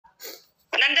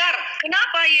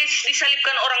Kenapa Yesus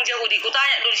disalibkan orang Yahudi?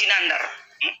 Kutanya dulu si Nandar.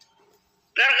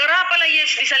 Gara-gara apalah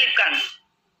Yesus disalibkan?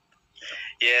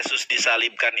 Yesus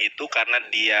disalibkan itu karena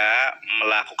dia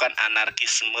melakukan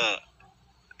anarkisme.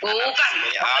 Bukan.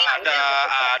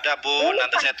 Ada Bu,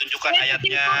 nanti saya tunjukkan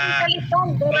ayatnya.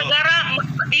 Gara-gara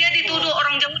dia dituduh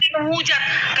orang Yahudi menghujat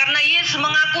karena Yesus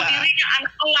mengaku dirinya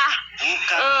anak Allah.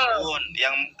 Bukan, Bun.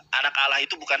 Yang anak Allah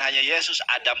itu bukan hanya Yesus,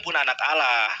 Adam pun anak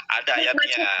Allah. Ada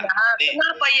ayatnya.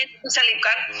 Kenapa Yesus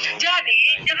disalibkan? Jadi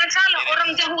jangan salah, orang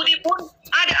Yahudi pun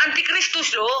ada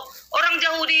antikristus loh. Orang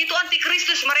Yahudi itu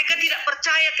antikristus, mereka tidak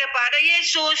percaya kepada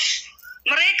Yesus.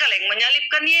 Mereka yang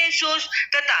menyalibkan Yesus,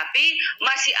 tetapi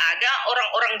masih ada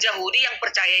orang-orang Yahudi yang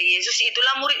percaya Yesus,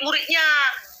 itulah murid-muridnya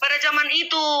pada zaman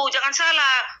itu. Jangan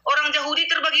salah, orang Yahudi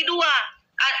terbagi dua,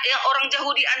 yang orang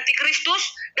Yahudi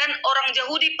antikristus dan orang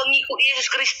Yahudi pengikut Yesus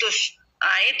Kristus.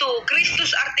 Nah itu,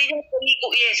 Kristus artinya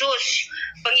pengikut Yesus.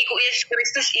 Pengikut Yesus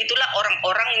Kristus itulah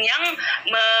orang-orang yang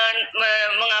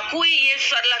mengakui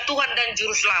Yesus adalah Tuhan dan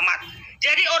Juru Selamat.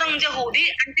 Jadi orang Yahudi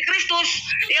antikristus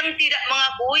yang tidak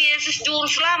mengakui Yesus Juru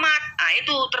Selamat. Nah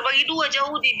itu terbagi dua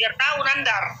Yahudi, biar tahu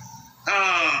Nandar.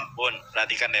 Bun,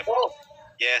 perhatikan ya, Bun.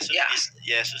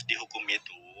 Yesus dihukum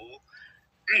itu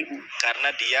karena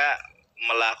dia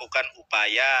melakukan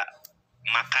upaya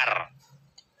makar.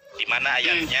 Di mana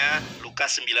ayatnya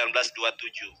Lukas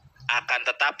 19:27. Akan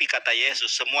tetapi kata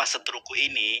Yesus, semua seteruku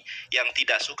ini yang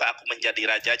tidak suka aku menjadi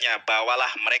rajanya, bawalah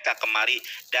mereka kemari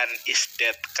dan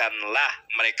isdetkanlah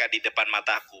mereka di depan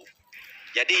mataku.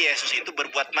 Jadi Yesus itu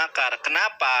berbuat makar.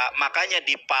 Kenapa? Makanya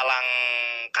di palang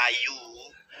kayu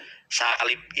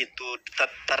salib itu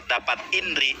terdapat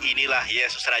indri, inilah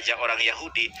Yesus Raja orang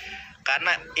Yahudi.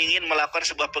 Karena ingin melakukan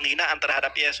sebuah penghinaan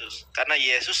terhadap Yesus. Karena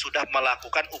Yesus sudah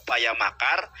melakukan upaya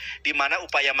makar, di mana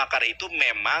upaya makar itu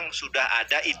memang sudah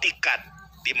ada itikat,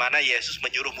 di mana Yesus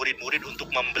menyuruh murid-murid untuk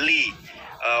membeli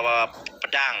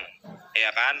pedang,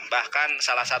 ya kan? Bahkan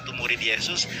salah satu murid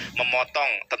Yesus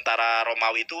memotong tentara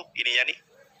Romawi itu, ininya nih,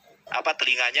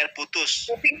 telinganya putus.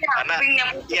 Karena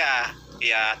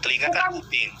ya telinga kan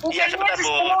kuping. Iya sebentar, Bu.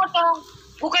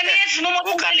 Bukan Yesus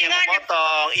memotong telinganya.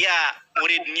 Iya,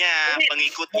 muridnya,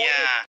 pengikutnya.